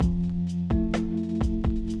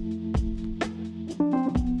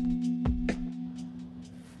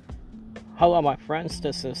Hello, my friends.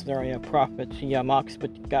 This is Zaria Prophet GMX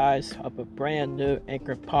with you guys of a brand new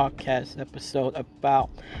Anchor podcast episode about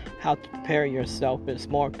how to prepare yourself. It's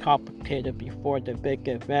more complicated before the big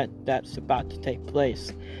event that's about to take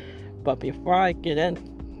place. But before I get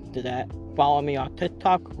into that, follow me on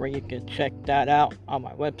TikTok where you can check that out on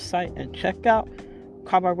my website, and check out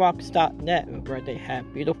karmarocks.net where they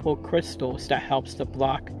have beautiful crystals that helps to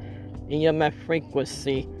block EMF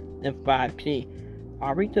frequency and 5G.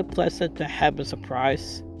 Are we too pleasant to have a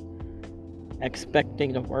surprise?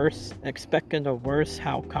 Expecting the worst,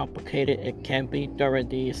 how complicated it can be during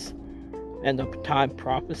these end of time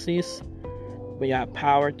prophecies. We have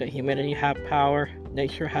power, the humanity have power,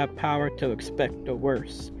 nature have power to expect the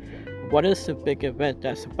worst. What is the big event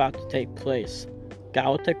that's about to take place?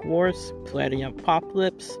 Galactic Wars, Palladium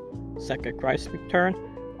Apocalypse, Second Christ Return?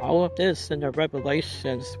 All of this in the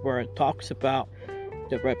Revelations where it talks about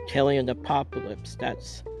the reptilian apocalypse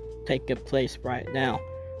that's taking place right now.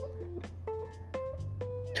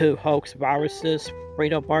 2 hoax viruses,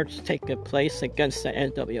 freedom march taking place against the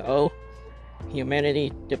NWO,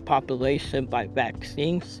 humanity depopulation by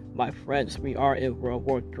vaccines. My friends, we are in World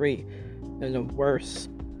War III, and the worst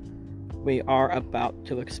we are about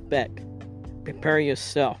to expect. Prepare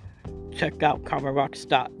yourself. Check out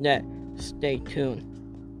karmarocks.net. Stay tuned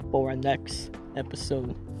for our next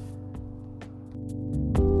episode.